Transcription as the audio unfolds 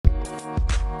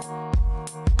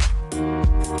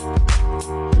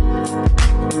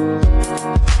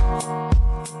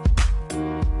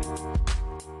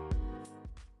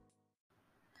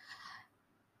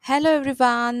Hello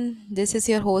everyone, this is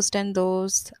your host and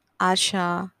host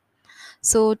Asha.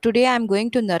 So today I'm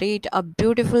going to narrate a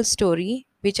beautiful story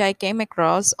which I came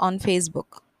across on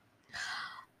Facebook.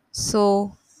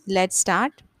 So let's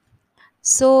start.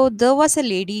 So there was a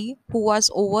lady who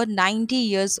was over 90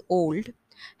 years old,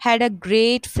 had a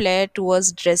great flair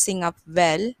towards dressing up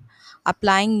well,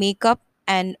 applying makeup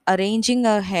and arranging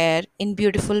her hair in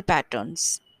beautiful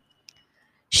patterns.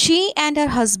 She and her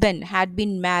husband had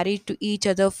been married to each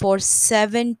other for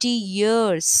 70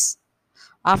 years.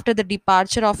 After the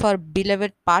departure of her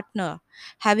beloved partner,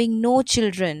 having no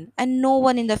children and no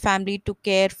one in the family to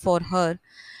care for her,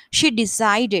 she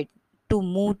decided to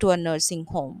move to a nursing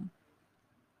home.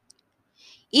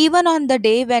 Even on the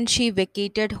day when she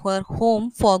vacated her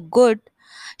home for good,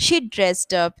 she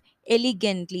dressed up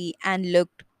elegantly and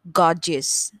looked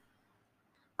gorgeous.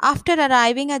 After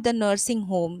arriving at the nursing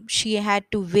home, she had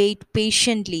to wait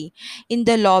patiently in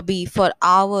the lobby for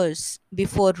hours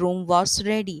before room was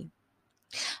ready.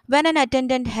 When an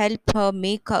attendant helped her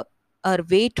her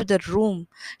way to the room,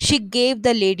 she gave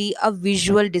the lady a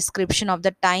visual description of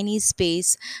the tiny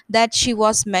space that she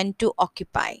was meant to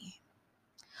occupy.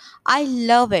 I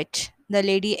love it, the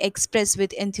lady expressed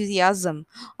with enthusiasm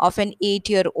of an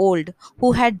 8-year-old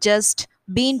who had just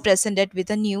been presented with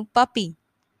a new puppy.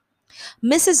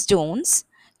 Mrs. Jones,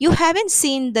 you haven't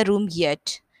seen the room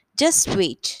yet. Just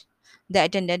wait, the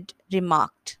attendant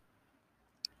remarked.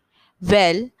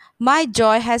 Well, my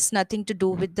joy has nothing to do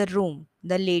with the room,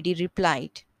 the lady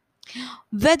replied.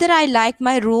 Whether I like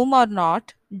my room or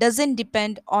not doesn't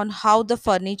depend on how the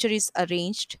furniture is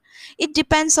arranged. It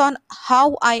depends on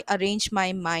how I arrange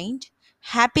my mind.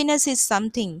 Happiness is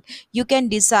something you can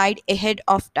decide ahead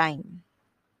of time.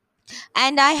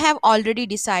 And I have already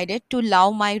decided to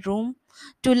love my room,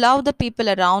 to love the people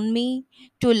around me,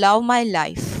 to love my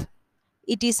life.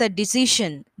 It is a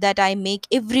decision that I make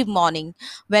every morning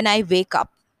when I wake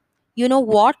up. You know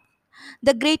what?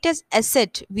 The greatest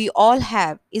asset we all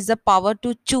have is the power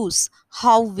to choose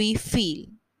how we feel.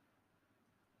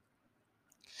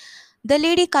 The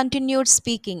lady continued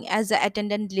speaking as the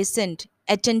attendant listened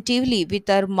attentively with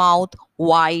her mouth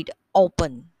wide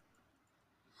open.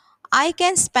 I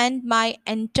can spend my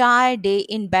entire day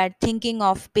in bed thinking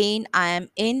of pain I am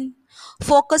in,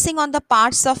 focusing on the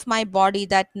parts of my body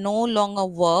that no longer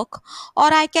work,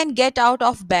 or I can get out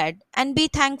of bed and be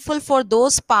thankful for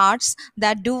those parts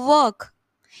that do work.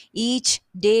 Each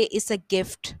day is a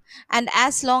gift, and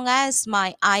as long as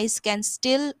my eyes can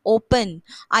still open,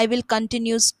 I will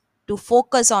continue to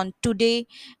focus on today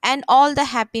and all the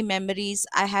happy memories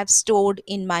I have stored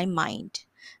in my mind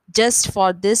just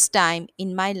for this time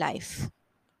in my life.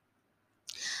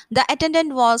 The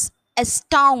attendant was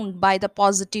astounded by the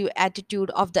positive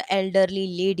attitude of the elderly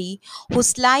lady,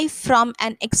 whose life from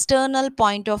an external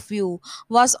point of view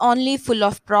was only full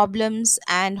of problems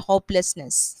and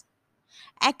hopelessness.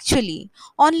 Actually,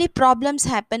 only problems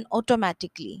happen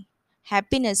automatically.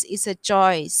 Happiness is a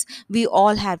choice we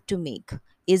all have to make,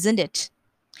 isn't it?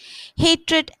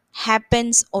 Hatred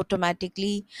happens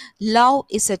automatically. Love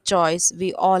is a choice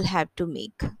we all have to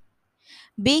make.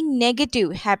 Being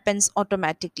negative happens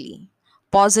automatically.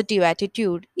 Positive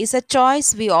attitude is a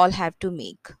choice we all have to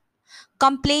make.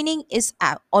 Complaining is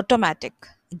automatic.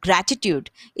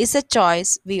 Gratitude is a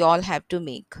choice we all have to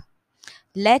make.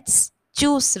 Let's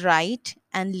choose right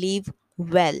and live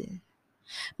well.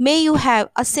 May you have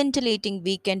a scintillating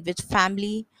weekend with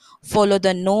family, follow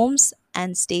the norms,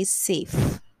 and stay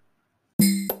safe.